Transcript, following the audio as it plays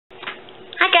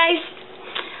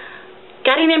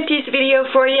an Empties video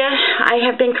for you. I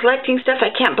have been collecting stuff. I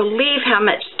can't believe how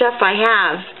much stuff I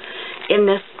have in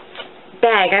this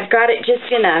bag. I've got it just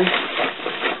in a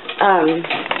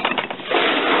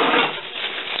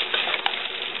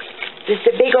just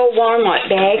a big old walnut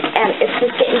bag, and it's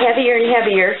just getting heavier and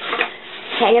heavier,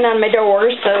 hanging on my door.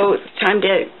 So it's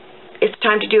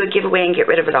time to do a giveaway and get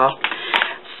rid of it all.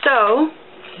 So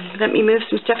let me move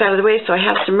some stuff out of the way so I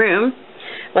have some room.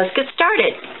 Let's get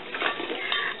started.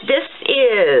 This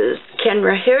is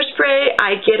Kenra hairspray.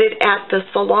 I get it at the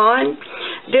salon.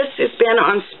 This has been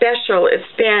on special.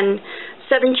 It's been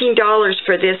 $17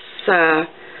 for this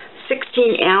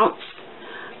 16-ounce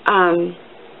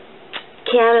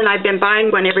can, and I've been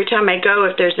buying one every time I go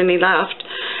if there's any left.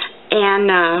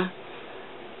 And I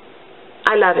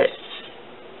love it.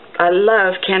 I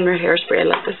love Kenra hairspray. I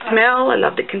love the smell. I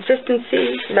love the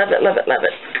consistency. Love it, love it, love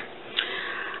it.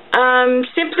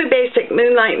 Simply Basic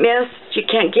Moonlight Mist. You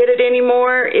can't get it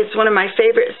anymore. It's one of my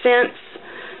favorite scents.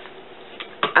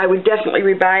 I would definitely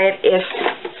rebuy it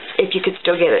if you could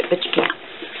still get it, but you can't.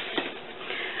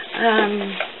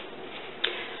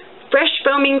 Fresh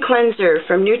Foaming Cleanser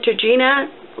from Neutrogena.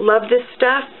 Love this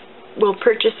stuff. Will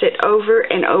purchase it over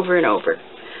and over and over.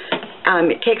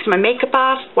 It takes my makeup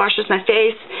off, washes my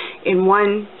face in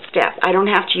one step. I don't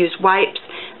have to use wipes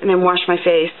and then wash my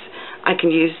face. I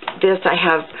can use this. I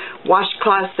have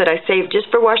washcloths that I save just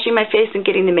for washing my face and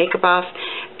getting the makeup off,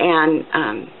 and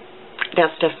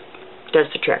that stuff does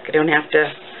the trick. I don't have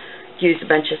to use a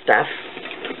bunch of stuff.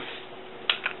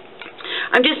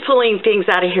 I'm just pulling things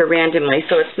out of here randomly,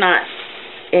 so it's not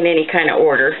in any kind of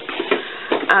order.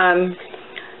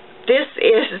 This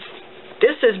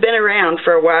has been around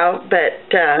for a while, but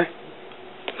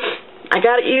I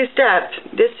got it used up.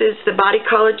 This is the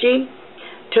Bodycology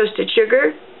Toasted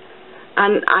Sugar.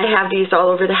 I have these all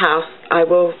over the house. I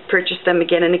will purchase them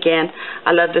again and again.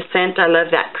 I love the scent. I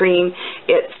love that cream.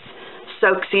 It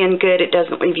soaks in good. It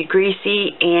doesn't leave you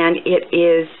greasy, and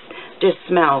it just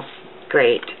smells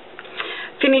great.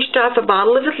 Finished off a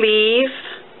bottle of Aleve.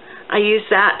 I use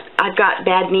that. I've got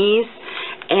bad knees,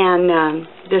 and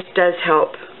this does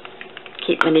help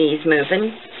keep my knees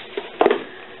moving.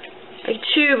 A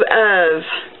tube of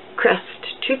Crest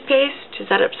toothpaste. Is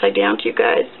that upside down to you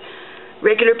guys?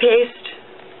 Regular paste,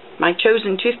 my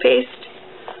chosen toothpaste.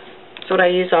 That's what I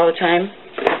use all the time.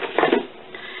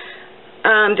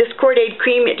 This Cord-Aid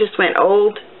cream, it just went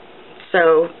old.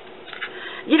 So,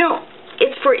 you know,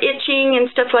 it's for itching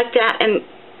and stuff like that, and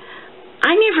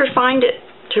I never find it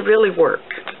to really work.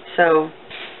 So,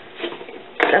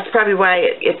 that's probably why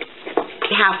it's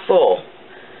half full.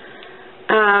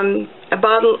 A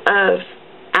bottle of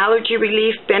Allergy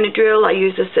Relief Benadryl. I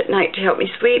use this at night to help me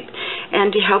sleep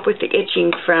and to help with the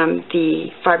itching from the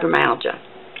fibromyalgia.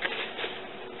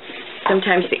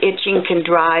 Sometimes the itching can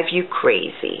drive you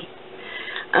crazy.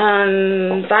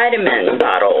 Vitamin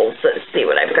bottles. Let's see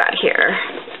what I've got here.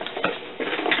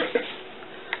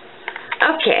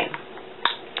 Okay.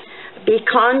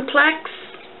 B-Complex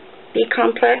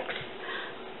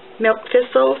Milk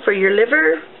Thistle for your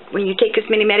liver. When you take as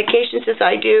many medications as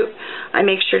I do, I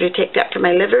make sure to take that for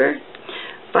my liver.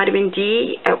 Vitamin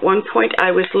D. At one point,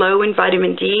 I was low in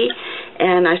vitamin D,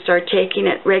 and I started taking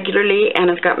it regularly, and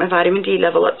I've got my vitamin D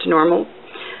level up to normal.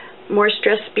 More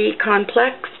Stress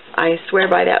B-Complex. I swear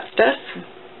by that stuff.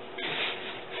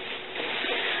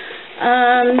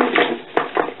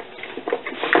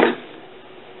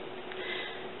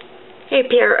 A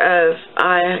pair of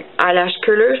eyelash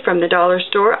curlers from the dollar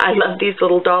store. I love these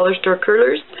little dollar store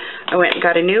curlers. I went and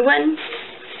got a new one.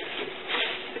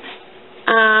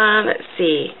 Let's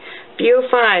see.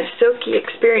 BO5 Silky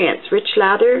Experience Rich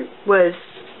Lather was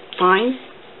fine.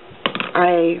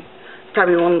 I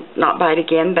probably will not buy it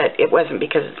again, but it wasn't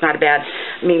because it's not a bad,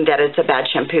 that it's a bad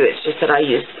shampoo. It's just that I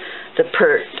use the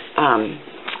Pert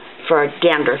for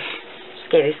dandruff,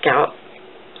 scaly scalp.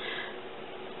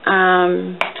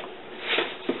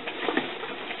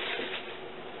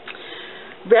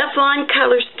 Revlon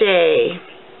Color Stay.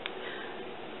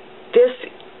 This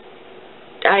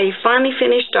I finally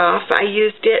finished off. I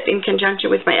used it in conjunction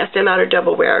with my Estee Lauder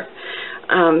Double Wear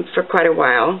for quite a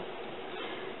while.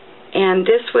 And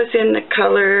this was in the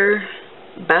color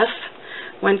Buff,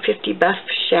 150 Buff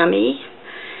Chamois.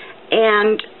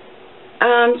 And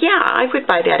yeah, I would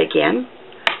buy that again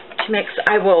to mix.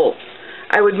 I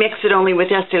would mix it only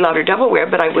with Estee Lauder Double Wear,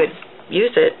 but I would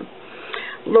use it.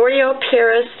 L'Oreal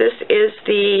Paris. This is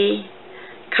the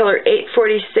color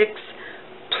 846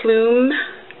 Plume,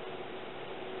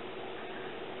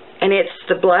 and it's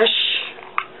the blush,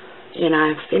 and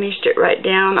I've finished it right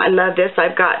down. I love this.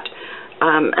 I've got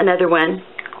another one,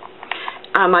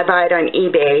 I buy it on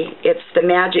eBay. It's the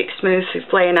Magic Smooth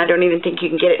Souffle, and I don't even think you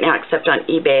can get it now except on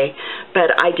eBay.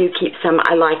 But I do keep some.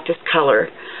 I like this color,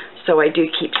 so I do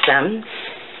keep some.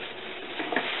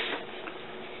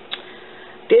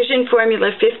 Vision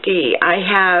Formula 50. I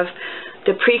have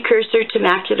the precursor to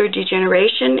macular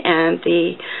degeneration, and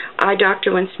the eye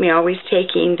doctor wants me always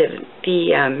taking the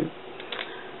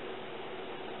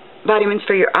vitamins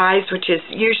for your eyes, which is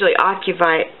usually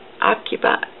Ocuvite.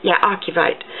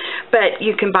 But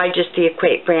you can buy just the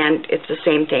Equate brand. It's the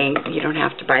same thing. You don't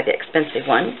have to buy the expensive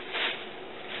one.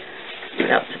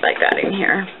 What else have I got in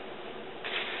here?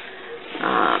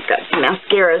 I've got some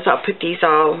mascaras. I'll put these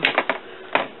all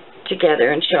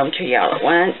together and show them to you all at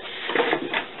once.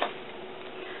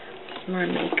 Some more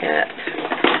makeup.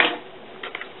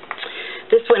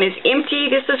 This one is empty.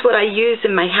 This is what I use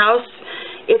in my house.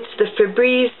 It's the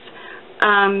Febreze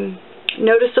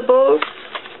Noticeables.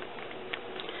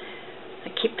 I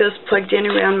keep those plugged in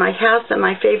around my house, and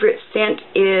my favorite scent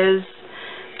is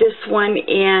this one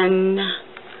in,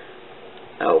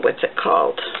 oh, what's it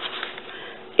called?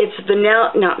 It's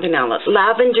vanilla, not vanilla,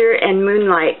 lavender and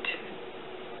moonlight.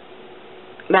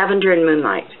 Lavender and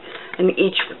moonlight. And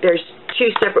each, there's two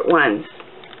separate ones.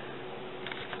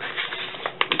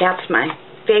 That's my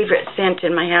favorite scent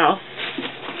in my house.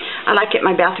 I like it in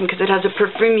my bathroom because it has a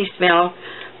perfumey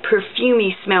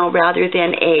smell rather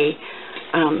than a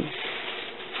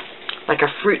like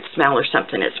a fruit smell or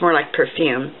something. It's more like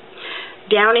perfume.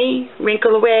 Downy,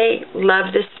 Wrinkle Away.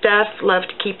 Love this stuff. Love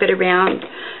to keep it around.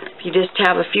 If you just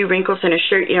have a few wrinkles in a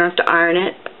shirt, you don't have to iron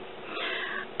it.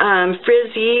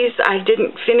 Frizzies. I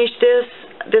didn't finish this.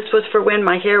 This was for when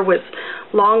my hair was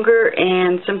longer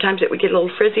and sometimes it would get a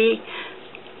little frizzy.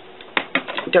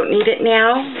 Don't need it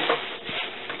now.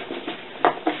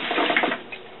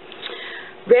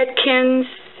 Redken's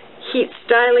Heat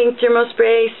Styling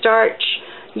Thermospray Starch.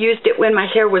 Used it when my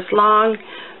hair was long.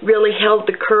 Really held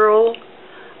the curl.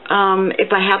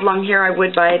 If I had long hair, I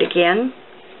would buy it again.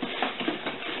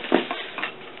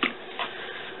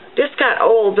 This got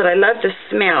old, but I love the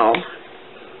smell.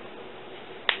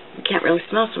 You can't really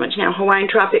smell so much now. Hawaiian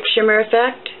Tropic Shimmer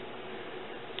Effect.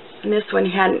 And this one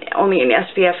had only an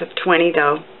SPF of 20,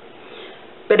 though.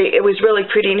 But it was really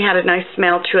pretty and had a nice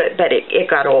smell to it, but it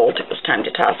got old. It was time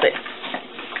to toss it.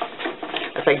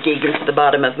 As I dig into the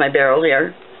bottom of my barrel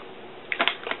here.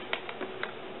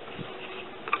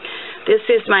 This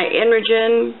is my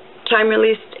Enrogen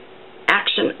Time-Released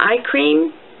Action Eye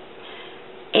Cream.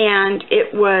 And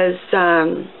it was,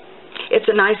 it's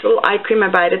a nice little eye cream. I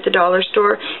buy it at the dollar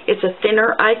store. It's a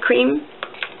thinner eye cream.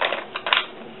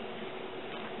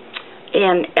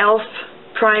 An e.l.f.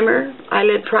 primer,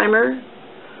 eyelid primer.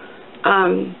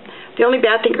 The only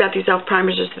bad thing about these e.l.f.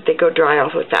 primers is that they go dry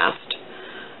awfully fast.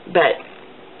 But,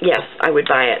 yes, I would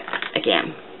buy it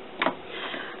again.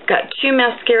 Got two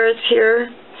mascaras here.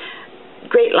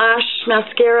 Great Lash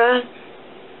Mascara.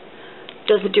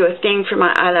 Doesn't do a thing for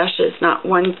my eyelashes, not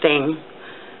one thing.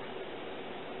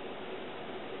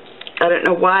 I don't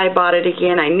know why I bought it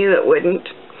again. I knew it wouldn't.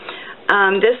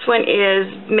 This one is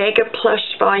Mega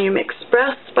Plush Volume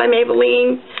Express by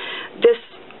Maybelline. This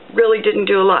really didn't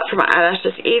do a lot for my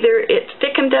eyelashes either. It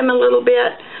thickened them a little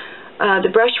bit. The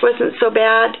brush wasn't so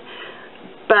bad,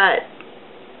 but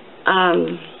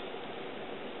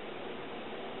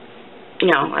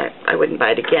no, I wouldn't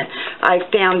buy it again. I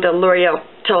found the L'Oreal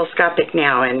Telescopic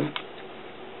now, and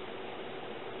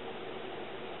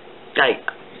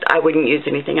I wouldn't use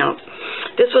anything else.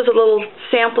 This was a little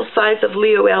sample size of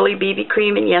Leo Ellie BB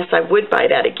cream, and yes, I would buy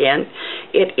that again.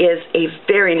 It is a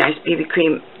very nice BB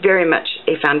cream, very much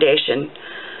a foundation,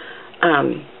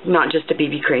 not just a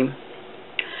BB cream.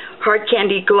 Hard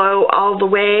Candy Glow All the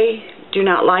Way. Do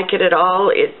not like it at all.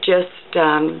 It just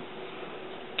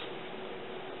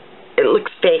it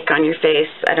looks fake on your face.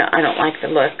 I don't like the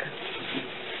look.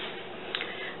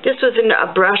 This was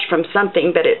a brush from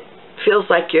something, but it feels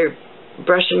like you're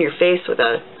brushing your face with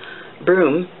a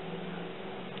broom.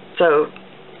 So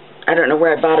I don't know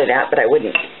where I bought it at, but I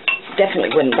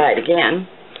definitely wouldn't buy it again.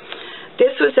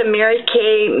 This was a Mary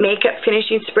Kay makeup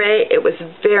finishing spray. It was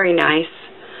very nice.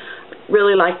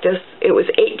 Really like this. It was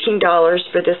 $18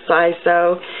 for this size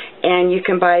though, and you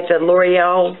can buy the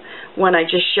L'Oreal one I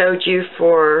just showed you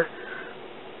for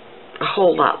a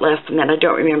whole lot less than that. I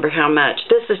don't remember how much.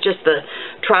 This is just the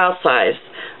trial size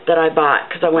that I bought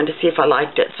because I wanted to see if I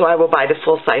liked it. So I will buy the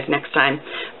full size next time.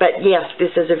 But yes, this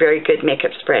is a very good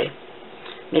makeup spray.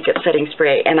 Makeup setting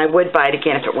spray. And I would buy it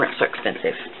again if it weren't so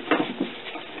expensive.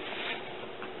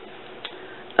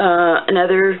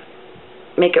 Another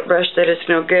makeup brush that is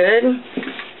no good.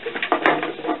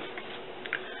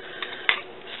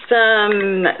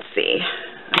 Some, let's see.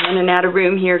 I'm running out of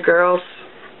room here, girls.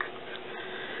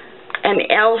 An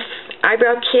e.l.f.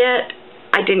 eyebrow kit.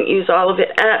 I didn't use all of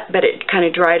it up, but it kind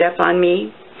of dried up on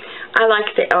me. I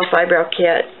like the e.l.f. eyebrow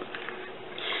kit.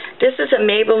 This is a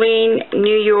Maybelline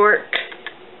New York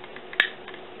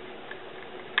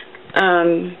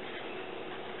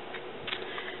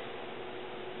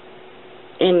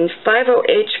in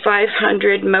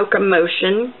 50H500 Mocha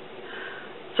Motion.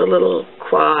 It's a little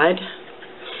quad.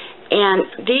 And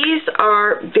these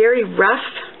are very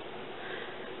rough.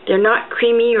 They're not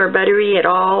creamy or buttery at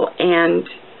all, and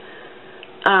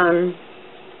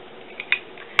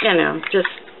you know, just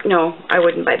no, I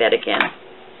wouldn't buy that again.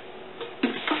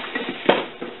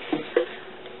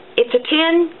 It's a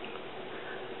 10.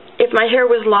 If my hair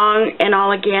was long and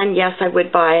all again, yes, I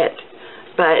would buy it,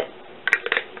 but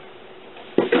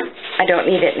I don't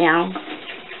need it now.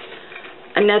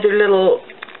 Another little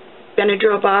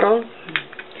Benadryl bottle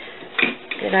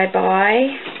that I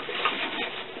buy.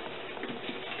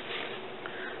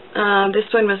 This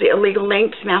one was the Illegal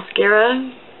Lengths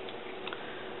mascara.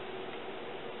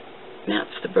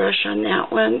 That's the brush on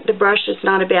that one. The brush is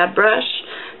not a bad brush.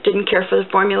 Didn't care for the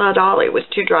formula at all. It was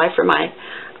too dry for my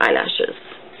eyelashes.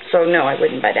 So no, I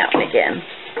wouldn't buy that one again.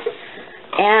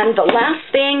 And the last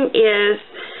thing is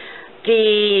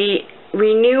the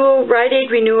Rite Aid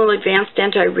Renewal Advanced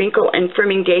Anti-Wrinkle and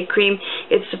Firming Day Cream.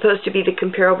 It's supposed to be the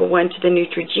comparable one to the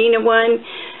Neutrogena one.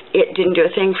 It didn't do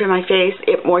a thing for my face.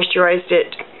 It moisturized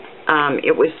it.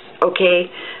 It was okay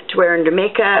to wear under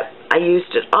makeup. I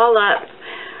used it all up.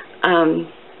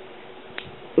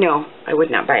 No, I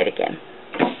would not buy it again.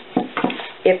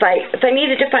 If I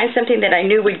needed to find something that I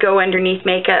knew would go underneath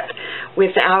makeup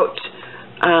without,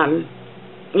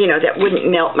 you know, that wouldn't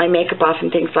melt my makeup off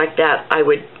and things like that, I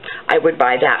would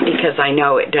buy that because I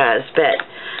know it does. But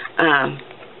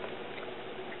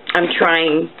I'm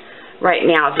trying right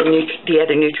now the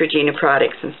other Neutrogena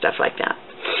products and stuff like that.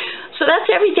 So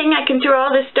that's everything. I can throw all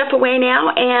this stuff away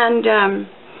now, and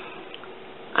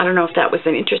I don't know if that was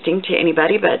interesting to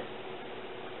anybody, but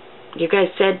you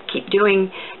guys said keep doing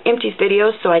Empties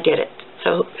videos, so I did it.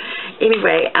 So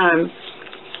anyway,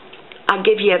 I'll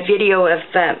give you a video of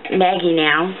Maggie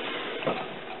now.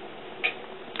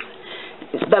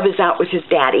 Bubba's out with his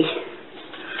daddy.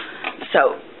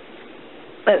 So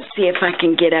let's see if I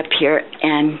can get up here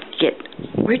and get...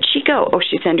 Where'd she go? Oh,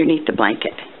 she's underneath the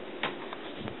blanket.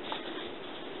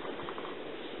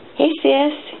 Hey,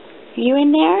 sis. You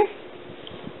in there?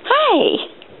 Hi.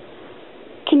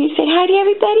 Can you say hi to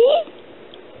everybody?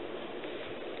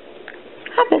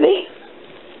 Hi, baby.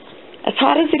 As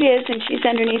hot as it is, and she's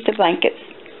underneath the blankets.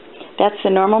 That's the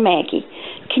normal Maggie.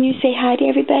 Can you say hi to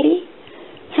everybody?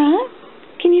 Huh?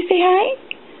 Can you say hi?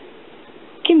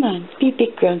 Come on, be a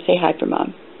big girl and say hi for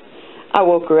Mom. I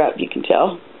woke her up, you can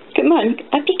tell. Come on,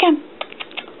 up you come.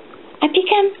 Up you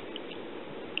come.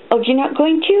 Oh, you're not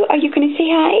going to? Are you going to say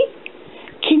hi?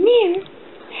 Come here.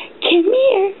 Come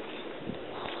here.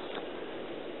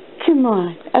 Come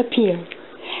on, up here.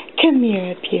 Come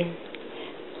here, up here.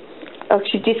 Oh,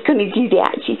 she's just going to do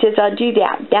that. She says, I'll do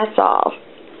that. That's all.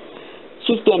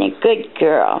 She's been a good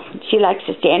girl. She likes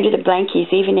to stay under the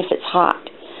blankets even if it's hot.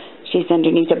 She's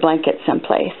underneath a blanket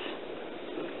someplace.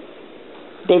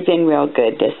 They've been real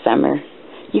good this summer.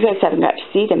 You guys haven't got to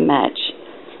see them much.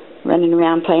 Running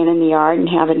around playing in the yard and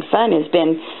having fun has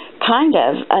been kind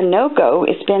of a no-go.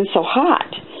 It's been so hot.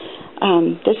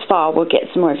 This fall we'll get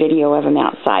some more video of them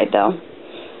outside though.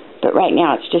 But right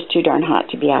now it's just too darn hot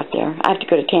to be out there. I have to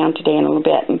go to town today in a little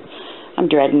bit and I'm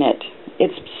dreading it.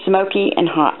 It's smoky and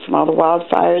hot from all the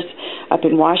wildfires up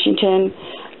in Washington.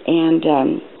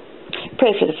 And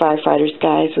pray for the firefighters,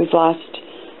 guys. We've lost,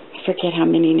 I forget how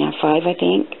many now, 5 I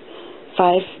think.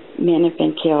 5 men have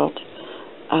been killed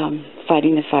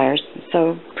fighting the fires.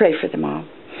 So pray for them all.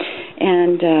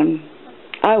 And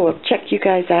I will check you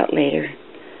guys out later.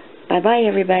 Bye-bye,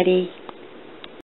 everybody.